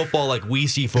see football like we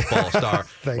see football, Starr.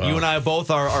 You and I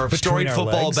both are storied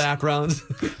football backgrounds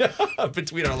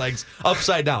between our legs,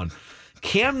 upside down.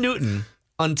 Cam Newton,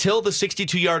 until the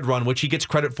 62-yard run, which he gets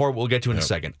credit for, we'll get to in a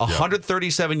second,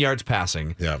 137 yards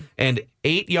passing and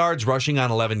 8 yards rushing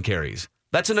on 11 carries.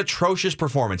 That's an atrocious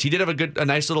performance. He did have a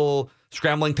nice little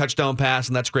scrambling touchdown pass,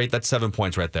 and that's great. That's 7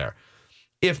 points right there.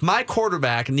 If my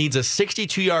quarterback needs a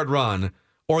 62-yard run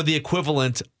or the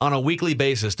equivalent on a weekly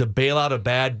basis to bail out a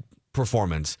bad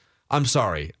performance, I'm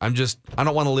sorry. I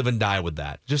don't want to live and die with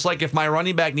that. Just like if my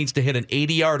running back needs to hit an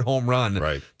 80-yard home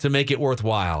run to make it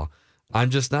worthwhile, I'm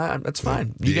just not. That's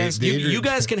fine. You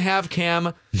guys can have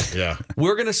Cam. Yeah.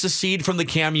 We're going to secede from the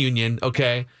Cam union,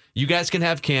 okay? You guys can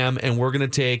have Cam, and we're going to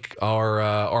take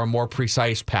our more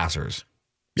precise passers.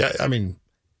 Yeah, I mean,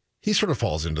 he sort of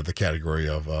falls into the category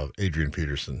of Adrian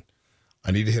Peterson.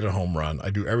 I need to hit a home run. I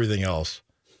do everything else,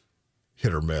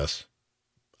 hit or miss.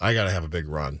 I got to have a big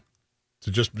run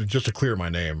to just to clear my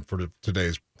name for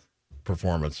today's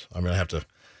performance. I mean, I have to.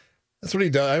 That's what he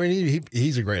does. I mean,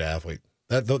 he's a great athlete.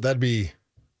 That'd be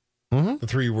the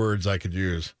 3 words I could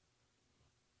use.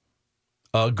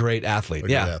 A great athlete. A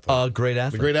great athlete. A great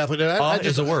athlete. A great athlete. I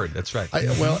just a word. That's right. I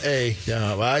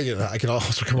can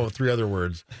also come up with 3 other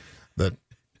words that.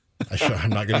 I'm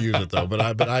not going to use it though, but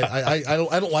I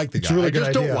don't like the guy. Really I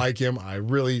just don't like him. I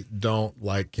really don't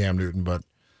like Cam Newton, but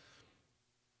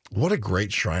what a great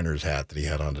Shriner's hat that he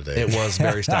had on today. It was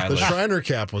very stylish. The Shriner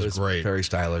cap was great. Very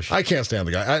stylish. I can't stand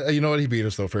the guy. You know what? He beat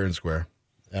us though, fair and square.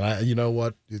 And you know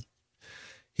what?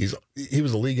 He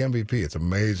was a league MVP. It's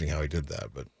amazing how he did that,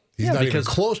 but he's not even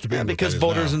close to being because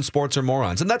voters in sports are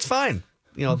morons, and that's fine.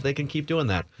 They can keep doing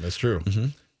that. That's true. Mm-hmm.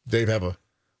 Dave, have a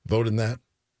vote in that?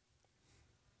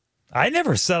 I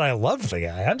never said I loved the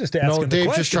guy. I'm just asking the questions. No,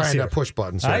 Dave's just trying here. to push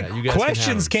buttons.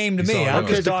 Questions came to me. I'm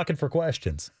just talking for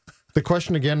questions. The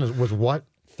question again was what?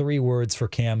 3 words for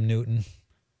Cam Newton.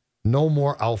 No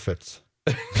more outfits.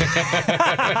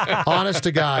 Honest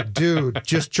to God, dude,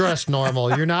 just dress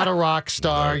normal. You're not a rock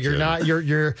star. You're not.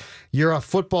 You're a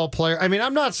football player. I mean,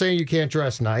 I'm not saying you can't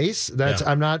dress nice.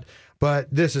 I'm not.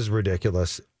 But this is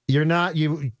ridiculous. You're not.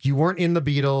 You weren't in the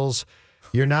Beatles.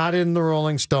 You're not in the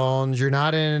Rolling Stones. You're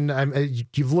not in.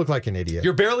 You look like an idiot.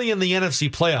 You're barely in the NFC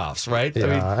playoffs, right?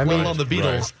 Yeah, I mean, on the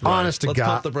Beatles. Right. Honest to Let's God.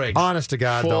 pump the brakes. Honest to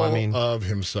God, Full though. I mean, of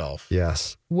himself.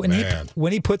 Yes. When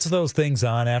he puts those things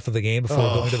on after the game before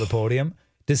going to the podium,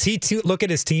 does he look at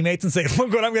his teammates and say,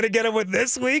 "Look what I'm going to get him with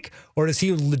this week," or does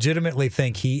he legitimately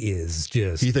think he is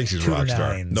just? He thinks he's a rock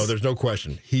star. nines? No, there's no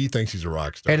question. He thinks he's a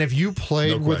rock star. And if you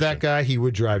played with that guy, he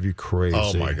would drive you crazy.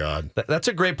 Oh my God, That's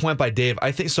a great point by Dave.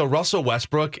 I think so. Russell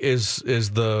Westbrook is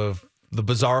the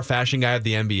bizarre fashion guy of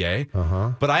the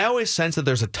NBA. But I always sense that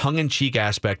there's a tongue-in-cheek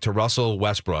aspect to Russell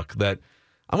Westbrook that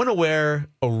I'm going to wear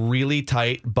a really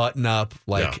tight button-up,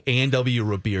 A&W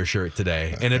root beer shirt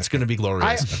today, and it's going to be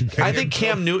glorious. I think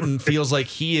Cam Newton feels like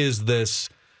his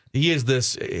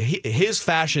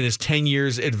fashion is 10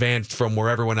 years advanced from where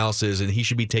everyone else is, and he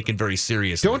should be taken very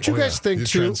seriously. Don't you guys think,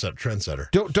 too?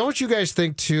 Trendsetter. Don't you guys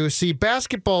think, too? See,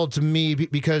 basketball to me,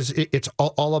 because it's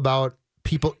all about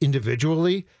people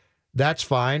individually, that's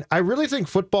fine. I really think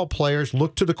football players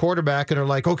look to the quarterback and are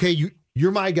like, okay,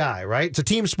 you're my guy, right? It's a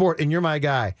team sport, and you're my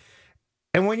guy.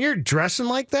 And when you're dressing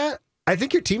like that, I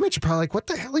think your teammates are probably like, what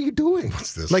the hell are you doing?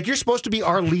 What's this? Like, you're supposed to be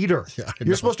our leader.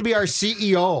 You're supposed to be our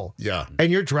CEO. Yeah.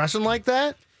 And you're dressing like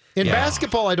that? In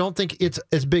basketball, I don't think it's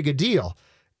as big a deal.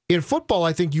 In football,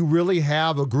 I think you really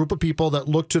have a group of people that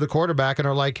look to the quarterback and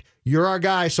are like, you're our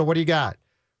guy, so what do you got?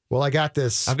 Well, I got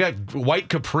this. I've got white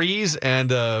capris and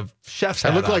a chef's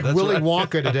hat. I look like That's Willy what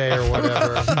Wonka today or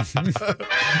whatever.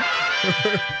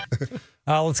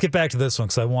 Let's get back to this one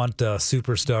because I want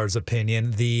Superstar's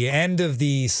opinion. The end of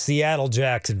the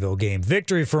Seattle-Jacksonville game.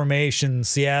 Victory formation,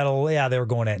 Seattle, they were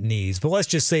going at knees. But let's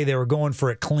just say they were going for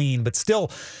it clean, but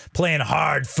still playing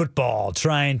hard football,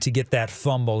 trying to get that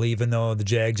fumble, even though the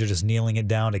Jags are just kneeling it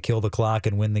down to kill the clock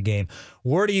and win the game.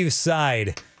 Where do you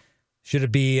side? Should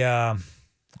it be...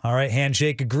 all right,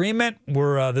 handshake agreement.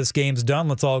 This game's done.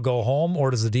 Let's all go home. Or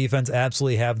does the defense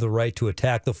absolutely have the right to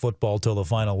attack the football till the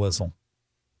final whistle?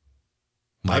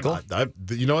 Michael?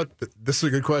 You know what? This is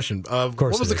a good question. Of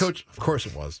course, what was the coach? Of course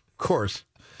it was. Of course.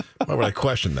 Why would I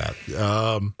question that?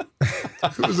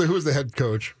 Who was the head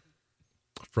coach?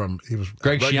 He was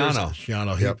Greg Schiano.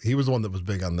 Schiano. He was the one that was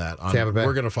big on that. Tampa Bay.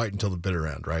 We're going to fight until the bitter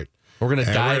end, right? We're going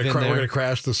to dive in there. We're going to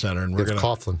crash the center, and we're going to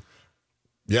Coughlin.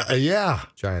 Yeah.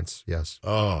 Giants, yes.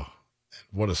 Oh,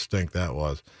 what a stink that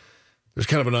was. There's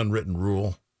kind of an unwritten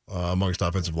rule amongst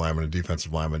offensive linemen and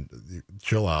defensive linemen.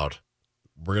 Chill out.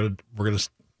 We're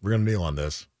gonna kneel on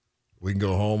this. We can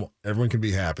go home. Everyone can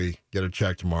be happy. Get a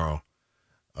check tomorrow.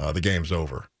 The game's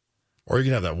over. Or you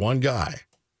can have that one guy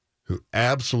who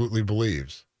absolutely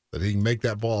believes that he can make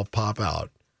that ball pop out,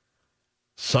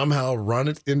 somehow run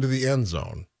it into the end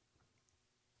zone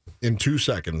in 2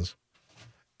 seconds,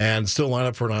 and still line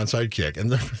up for an onside kick.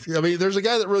 And there's a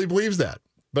guy that really believes that.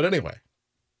 But anyway,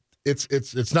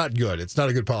 it's not good. It's not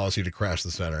a good policy to crash the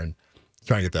center and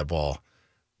try and get that ball.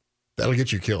 That'll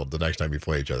get you killed the next time you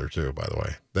play each other, too, by the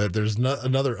way. There's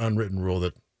another unwritten rule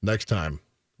that next time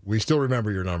we still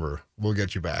remember your number, we'll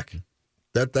get you back.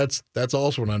 That's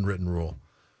also an unwritten rule.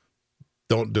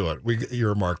 Don't do it.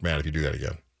 You're a marked man if you do that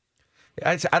again.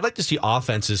 I'd like to see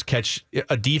offenses catch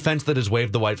a defense that has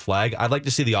waved the white flag. I'd like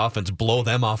to see the offense blow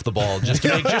them off the ball just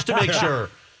to make sure.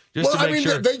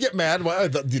 They get mad.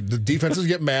 The defenses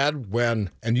get mad when,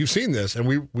 and you've seen this,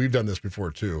 and we've done this before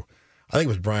too. I think it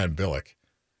was Brian Billick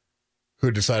who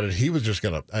decided he was just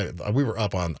going to. We were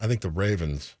up on, I think, the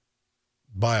Ravens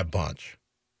by a bunch,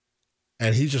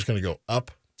 and he's just going to go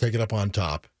up, take it up on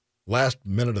top. Last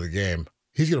minute of the game,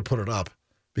 he's going to put it up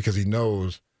because he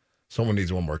knows someone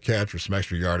needs one more catch or some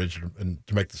extra yardage and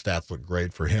to make the stats look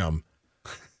great for him.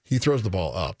 He throws the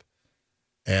ball up,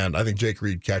 and I think Jake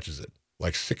Reed catches it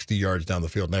like 60 yards down the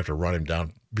field, and they have to run him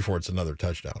down before it's another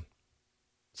touchdown.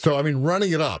 So,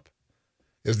 running it up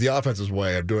is the offense's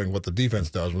way of doing what the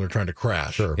defense does when they're trying to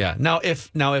crash. Sure. Yeah. Now,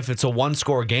 if it's a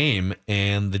one-score game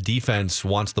and the defense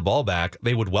wants the ball back,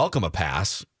 they would welcome a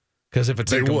pass because if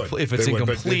it's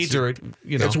incomplete or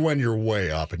it's when you're way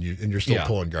up and you're still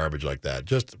pulling garbage like that.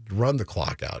 Just run the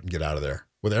clock out and get out of there.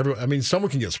 With everyone,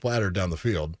 someone can get splattered down the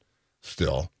field.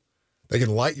 Still, they can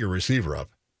light your receiver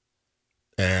up,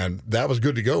 and that was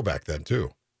good to go back then too.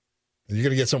 And you're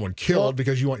going to get someone killed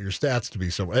because you want your stats to be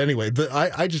so. Anyway,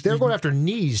 they're going after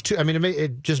knees too.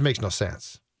 it just makes no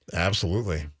sense.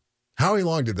 Absolutely. Howie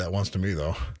Long did that once to me,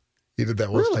 though. He did that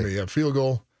once to me. A field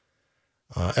goal.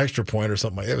 extra point or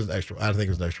something. It was an extra. I think it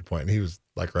was an extra point. And he was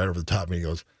like right over the top of me. He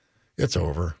goes, "It's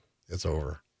over. It's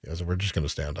over." Yeah, so we're just going to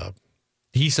stand up.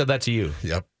 He said that to you.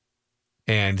 Yep.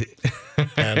 And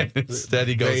instead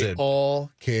he goes they in.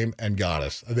 all came and got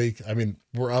us.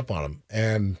 We're up on them.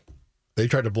 And they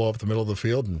tried to blow up the middle of the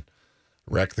field and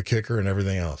wreck the kicker and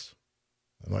everything else.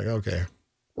 I'm like, okay.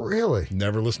 Really?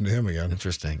 Never listen to him again.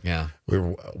 Interesting. Yeah.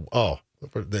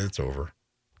 It's over.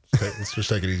 Let's just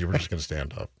take it easy. We're just going to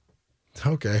stand up.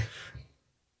 Okay.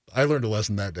 I learned a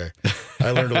lesson that day.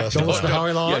 Don't listen to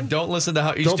Howie Long. Yeah, don't listen to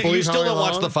Howie. You still don't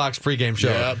watch the Fox pregame show.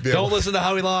 Yeah. Don't listen to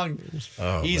Howie Long.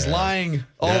 Oh, He's man. lying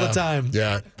all the time.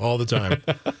 Yeah, all the time.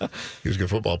 He was a good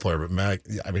football player, but Mac,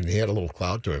 he had a little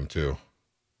clout to him too.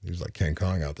 He was like King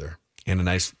Kong out there. And a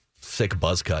nice, sick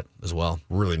buzz cut as well.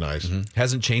 Really nice. Mm-hmm.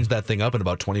 Hasn't changed that thing up in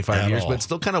about 25 years, but it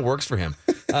still kind of works for him.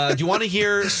 Do you want to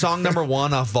hear song number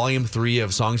 1 off volume 3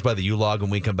 of Songs by the U-Log when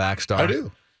we come back, Star? I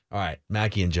do. All right,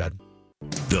 Mackie and Judd.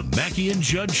 The Mackie and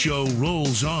Judd Show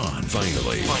rolls on,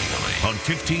 finally. On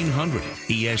 1500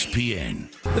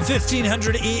 ESPN. The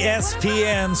 1500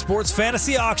 ESPN Sports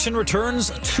Fantasy Auction returns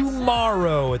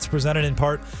tomorrow. It's presented in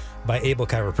part by Able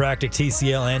Chiropractic,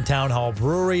 TCL, and Town Hall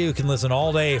Brewery. You can listen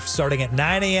all day starting at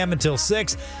 9 a.m. until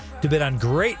 6 to bid on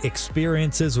great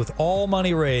experiences with all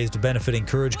money raised benefiting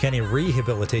Courage Kenny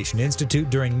Rehabilitation Institute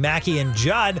during Mackie and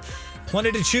Judd.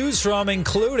 Plenty to choose from,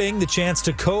 including the chance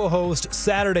to co-host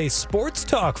Saturday Sports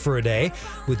Talk for a day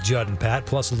with Judd and Pat,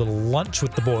 plus a little lunch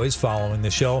with the boys following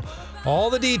the show. All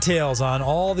the details on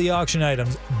all the auction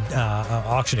items,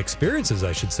 auction experiences,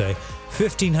 I should say,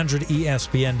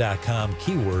 1500ESPN.com,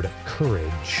 keyword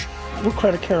courage. We'll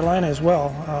credit Carolina as well.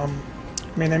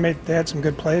 They had some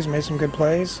good plays, made some good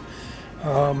plays.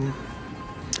 But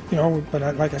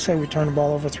like I said, we turned the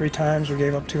ball over 3 times. We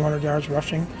gave up 200 yards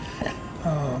rushing.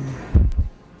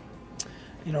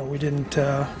 We didn't.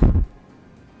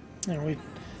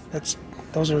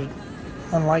 Those are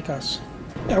unlike us.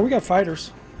 Yeah, we got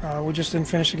fighters. We just didn't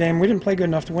finish the game. We didn't play good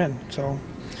enough to win. So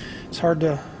it's hard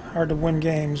to win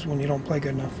games when you don't play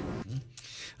good enough.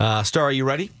 Star, are you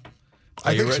ready?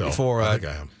 I think ready so. for I think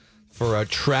I am. For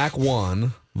track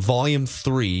 1, volume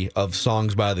 3 of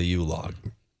Songs by the U-Log?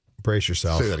 Brace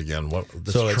yourself. Say that again.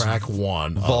 This So it's track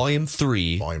 1. Volume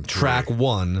 3, track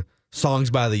 1,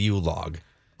 Songs by the U-Log.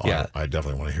 Yeah, I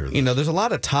definitely want to hear this. There's a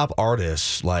lot of top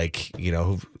artists,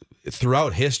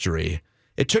 throughout history.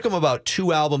 It took them about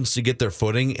 2 albums to get their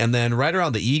footing, and then right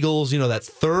around the Eagles, that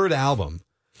third album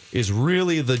is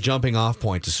really the jumping off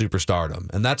point to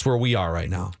superstardom, and that's where we are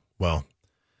right now. Well,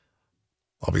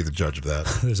 I'll be the judge of that.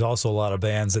 There's also a lot of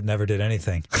bands that never did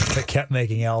anything, that kept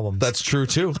making albums. That's true,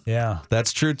 too. Yeah.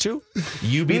 That's true, too.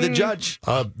 You be the judge.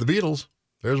 The Beatles.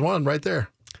 There's one right there.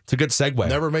 It's a good segue.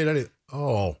 Never made any.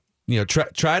 Oh.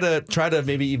 Try to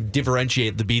maybe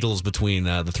differentiate the Beatles between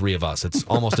the 3 of us. It's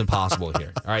almost impossible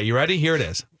here. All right, you ready? Here it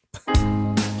is.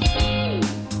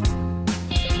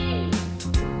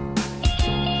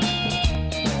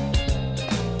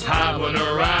 Hobbling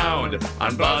around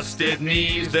on busted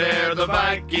knees, they're the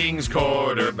Vikings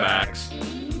quarterbacks.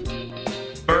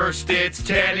 First it's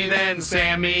Teddy, then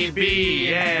Sammy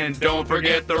B, and don't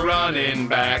forget the running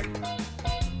back.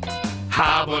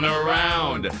 Hobbling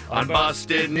around on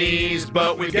busted knees,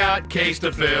 but we've got Case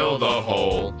to fill the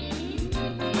hole.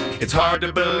 It's hard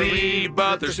to believe,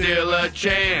 but there's still a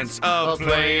chance of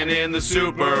playing in the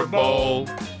Super Bowl.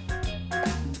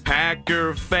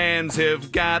 Packer fans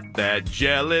have got that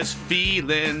jealous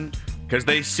feeling, 'cause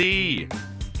they see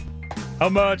how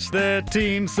much their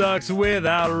team sucks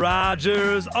without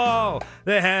Rodgers. All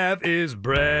they have is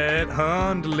Brett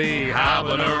Hundley.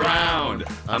 Hobbling around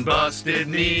on busted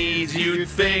knees, you'd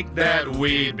think that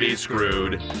we'd be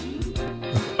screwed.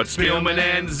 But Spielman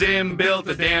and Zim built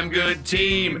a damn good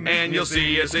team, and you'll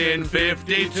see us in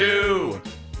 52.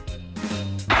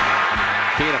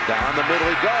 Keenum down the middle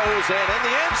he goes, and in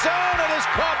the end zone, it is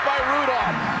caught by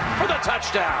Rudolph for the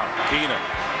touchdown. Keenum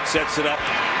sets it up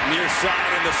near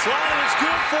side in the slot, and it's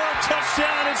good for a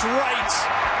touchdown. It's right.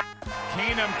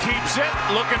 Keenum keeps it,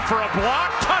 looking for a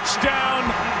block. Touchdown,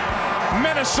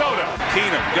 Minnesota.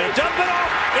 Keenum gonna dump it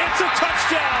off. It's a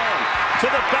touchdown to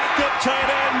the backup tight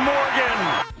end,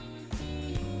 Morgan.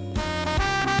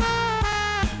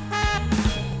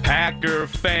 Packer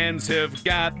fans have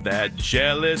got that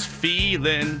jealous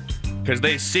feeling, 'cause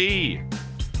they see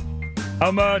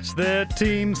how much their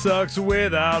team sucks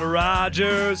without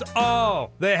Rodgers.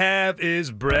 All they have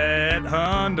is Brett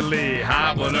Hundley.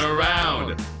 Hobbling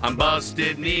around on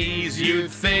busted knees,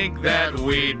 you'd think that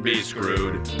we'd be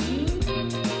screwed.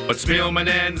 But Spielman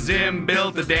and Zim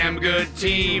built a damn good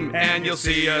team, and you'll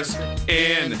see us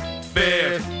in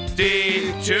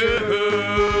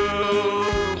 52.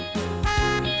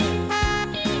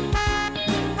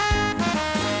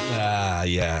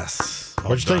 Yes.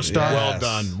 What'd you think, Star?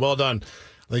 Yes. Well done.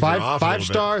 I think you're off a Five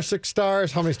little bit. stars, 6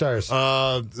 stars. How many stars?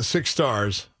 6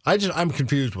 stars. I'm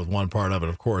confused with one part of it.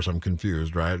 Of course, I'm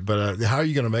confused, right? But how are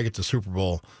you going to make it to Super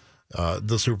Bowl?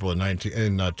 The Super Bowl in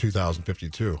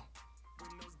 2052.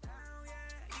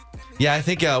 Yeah, I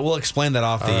think we'll explain that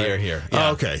off the air here.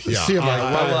 Yeah. Okay. Yeah. See you, Mike.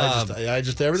 I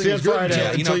just everything was See you good Friday. until,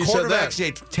 Yeah, until you said that.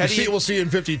 quarterbacks, Teddy, we'll see you in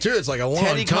 52. It's like a long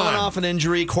Teddy time. coming off an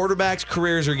injury. Quarterbacks'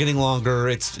 careers are getting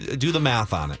longer. Do the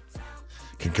math on it.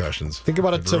 Concussions. Think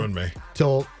about it ruined me.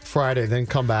 till Friday, then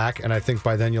come back, and I think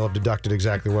by then you'll have deducted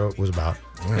exactly what it was about.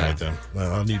 All right, then.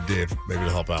 I'll need Dave maybe to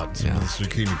help out. Some of the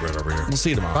zucchini bread over here. We'll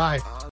see you tomorrow. Bye.